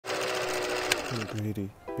Been greedy,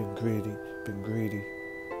 been greedy, been greedy.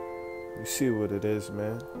 You see what it is,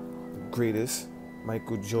 man. The greatest,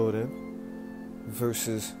 Michael Jordan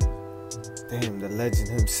versus, the legend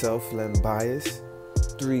himself, Lenbias.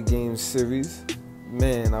 3-game series.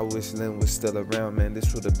 Man, I wish Len was still around, man.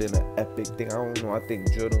 This would have been an epic thing. I don't know. I think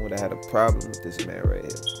Jordan would have had a problem with this man right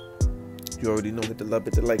here. You already know, hit the love,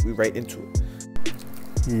 hit the like. We right into it.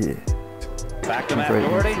 Yeah. Back to Matt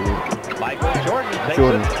Doherty. Michael Jordan takes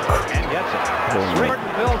it and gets it. Jordan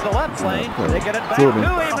fills the left lane. They get it back to him,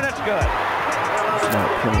 and it's good. It's not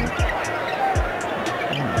playing.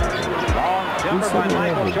 Long jumper by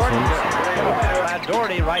Michael Jordan. Matt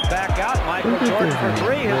Doherty right back out. Michael Jordan for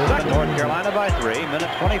 3. His second. North Carolina by 3.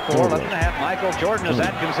 Minute 24, left and a half. Michael Jordan as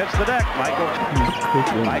Atkins hits the deck. Michael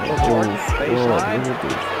Jordan, baseline.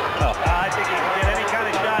 I think he can get any kind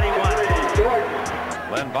of shot he wants.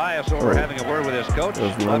 Lenbias over having a word with his coach,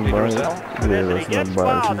 Lucky Brazil. And he gets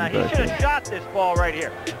fouled. Now, he should have shot this ball right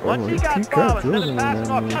here. Once he got fouled, instead of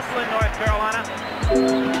passing off Hustling, North Carolina.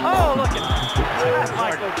 Oh, look at that.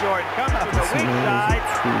 Michael Jordan comes to the weak side.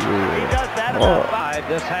 He does that about 5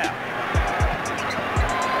 this half.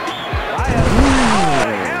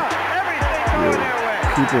 Everything going their way.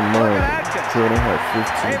 Keep in mind, Jordan had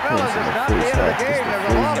 15 points in the first half. It's the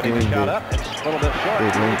first game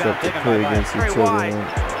they linked up to play against each other.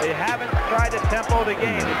 They haven't tried to tempo the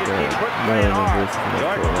game. They just keep playing hard.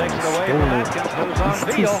 Jordan takes it away from Atkins, moves on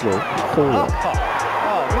field.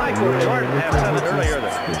 Michael Jordan had 7 earlier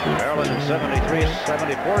than Maryland in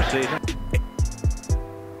 73-74 season.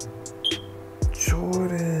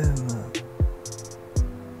 Jordan.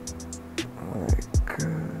 Oh my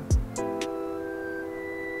God.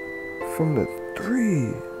 From the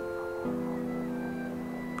 3.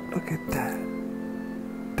 Look at that.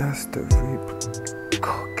 That's the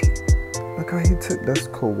cookie. Look how he took. That's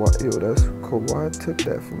Kawhi. Yo, that's Kawhi took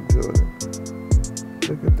that from Jordan.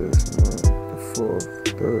 Look at this, man. The 4th,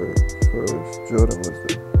 3rd, 1st. Jordan was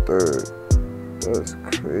the 3rd. That's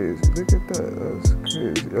crazy. Look at that. That's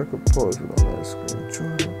crazy. I could pause it on that screen.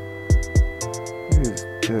 Jordan, he's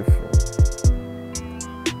different.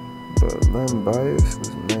 But Lenbias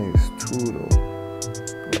was nice too, though.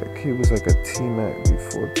 Like, he was like a T-Mac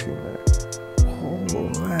before T-Mac. Whole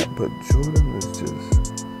lot, but Jordan was just...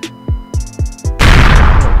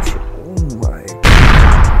 Oh my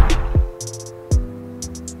God.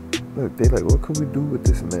 Look, they like, what can we do with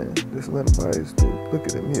this man? This Lenbias dude. Look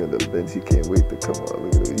at him here on the bench. He can't wait to come out.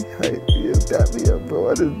 Look at him. He hype. He dap me up, bro.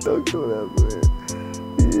 I just dunked on that, man.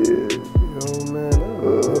 Yeah. Yo, man.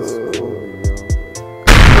 That's cool.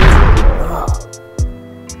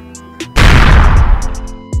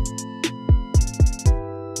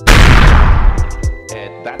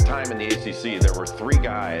 In the ACC, there were 3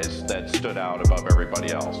 guys that stood out above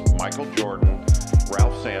everybody else: Michael Jordan,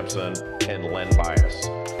 Ralph Sampson, and Lenbias.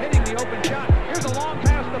 Hitting the open shot. Here's a long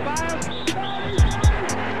pass to Bias.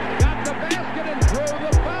 Got the basket and threw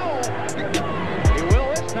the foul. He will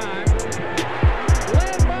this time.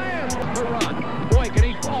 Lenbias with the run. Boy, can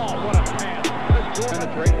he fall. What a pass.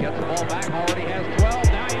 Penetrate, gets the ball back. Already has 12.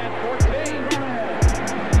 Now he has 14.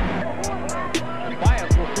 And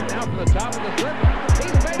Bias will shoot now from the top of the circle.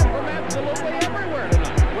 Absolutely everywhere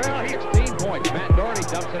tonight. Well, he's 16 points. Matt Doherty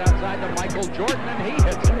dumps it outside to Michael Jordan, and he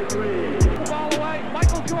hits it. Ball away.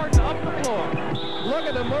 Michael Jordan up the floor. Look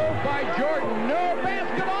at the move by Jordan. No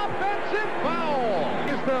basket, offensive foul.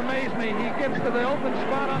 Just to amaze me, he gets to the open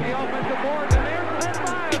spot on the offensive board, and there's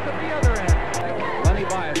Lenbias at the other end.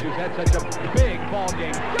 Lenbias, who's had such a big ball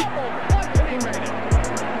game, double clutch, and he made it.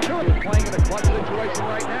 Jordan is playing in a clutch situation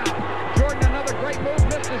right now. Jordan, another great move,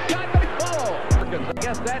 missed his shot, but he followed. I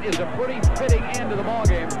guess that is a pretty fitting end to the ball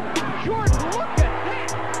game. Jordan, look at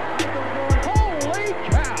that! Holy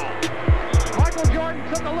cow! Michael Jordan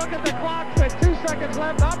took a look at the clock, said 2 seconds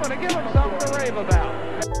left. I'm going to give him something to rave about.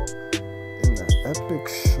 In the epic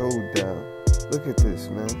showdown, look at this,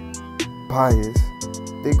 man. Bias,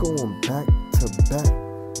 they going back to back.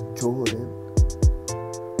 Jordan,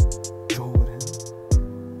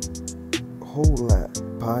 whole lot.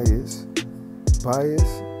 Bias.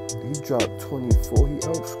 He dropped 24. He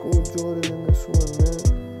outscored Jordan in this one, man.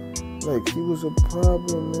 Like, he was a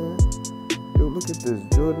problem, man. Yo, look at this.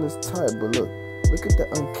 Jordan is tight, but look at the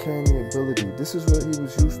uncanny ability. This is what he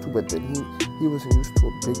was used to, but then he wasn't used to a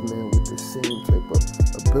big man with the same type of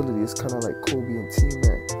ability. It's kind of like Kobe and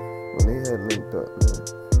T-Mac when they had linked up, man.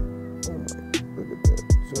 Oh my, look at that.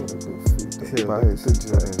 Jordan good feet. The Bias the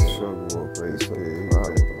Jordan struggle right there.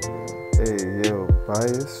 Hey, yo,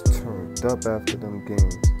 Bias turned up after them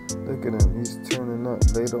games. Look at him, he's turning up.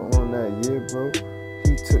 Later on that year, bro,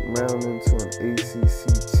 he took Maryland to an ACC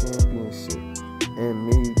championship and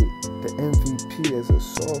made it the MVP MVP as a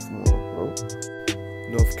sophomore, bro.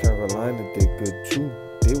 North Carolina did good too.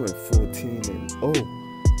 They went 14-0,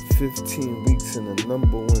 15 weeks in the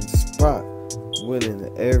 #1 spot,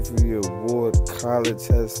 winning every award college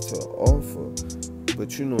has to offer.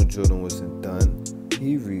 But you know Jordan wasn't done.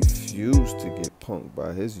 He refused to get punked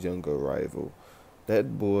by his younger rival.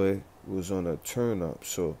 That boy was on a turn up.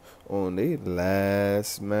 So on their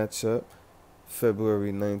last matchup,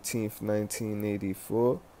 February 19th,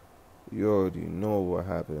 1984, you already know what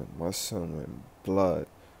happened. My son went blood.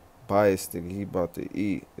 Bias thinking he about to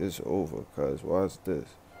eat. It's over, cuz. Watch this.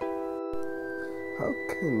 How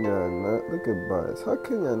can y'all not, look at Bias, how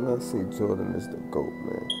can y'all not say Jordan is the GOAT,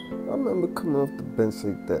 man? I remember coming off the bench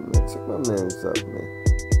like that, man. Check my man's up, man.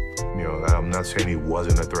 You know, I'm not saying he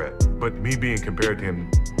wasn't a threat, but me being compared to him,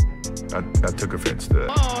 I took offense to that.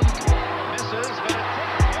 Misses,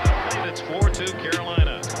 but it's 4-2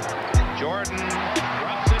 Carolina. Jordan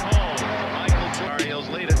drops it home. Michael Charles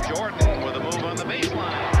lead it. Jordan with a move on the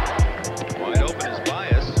baseline. Wide open is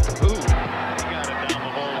Bias. Ooh, he got it down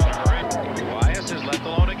the hole. Bias is left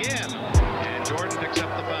alone again, and Jordan picks up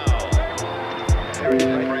the foul. There he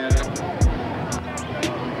is.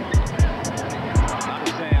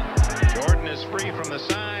 Jordan is free from the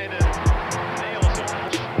side and nails it.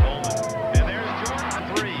 Coleman. And there's Jordan,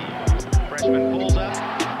 3. Freshman pulls up.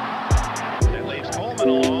 That leaves Coleman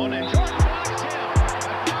alone, and Jordan blocks him.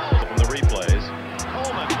 From the replays,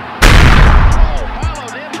 Coleman. Oh,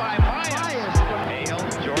 followed in by Bias. Hale,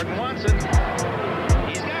 Jordan wants it.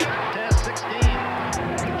 He's got it. Test 16.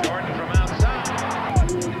 Jordan from outside.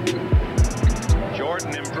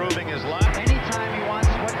 Jordan improving his luck. Anytime he wants,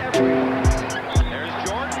 whatever he wants. There's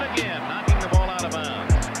Jordan again, knocking the ball out of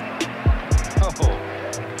bounds. Oh,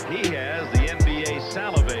 he has the NBA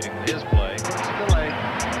salivating with his play. Delay.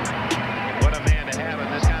 What a man to have in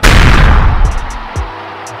this kind of...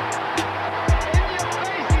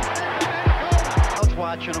 Coach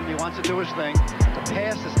watching him, he wants to do his thing. The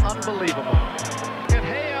pass is unbelievable. And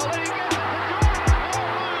Hale, and he gets it to Jordan.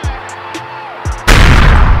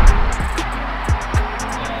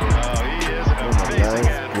 Oh, he is an amazing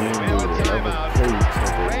athlete. We have a timeout.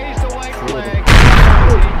 Raise the white flag.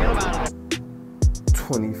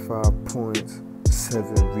 25 points, 7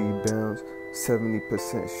 rebounds,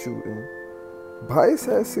 70% shooting. Bias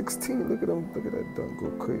had 16. Look at him. Look at that dunk go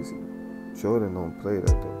crazy. Jordan don't play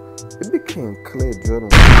that though. It became clear Jordan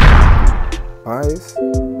was Bias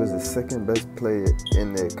was the second best player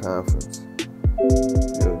in their conference.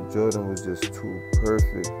 Yo, Jordan was just too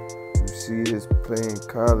perfect. You see his play in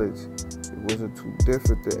college, it wasn't too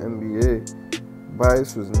different to NBA.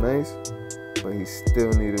 Bias was nice, but he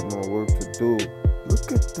still needed more work to do.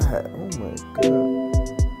 Look at that. Oh my God.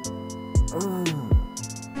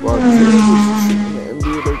 While Jordan was shooting the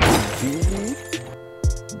NBA like the G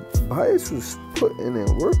League, Bias was putting in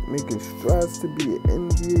work, making strides to be an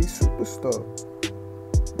NBA superstar.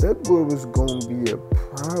 That boy was going to be a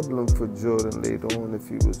problem for Jordan later on if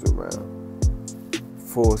he was around.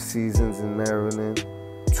 4 seasons in Maryland,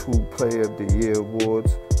 2 Player of the Year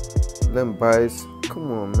awards. Lenbias,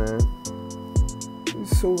 come on, man.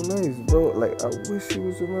 He's so nice, bro. Like, I wish he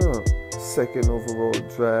was around. 2nd overall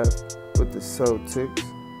draft with the Celtics,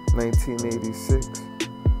 1986.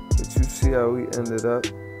 But you see how he ended up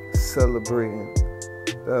celebrating.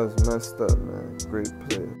 That was messed up, man. Great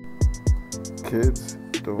player. Kids,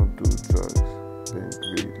 don't do drugs. Being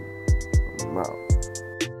greedy. I'm out.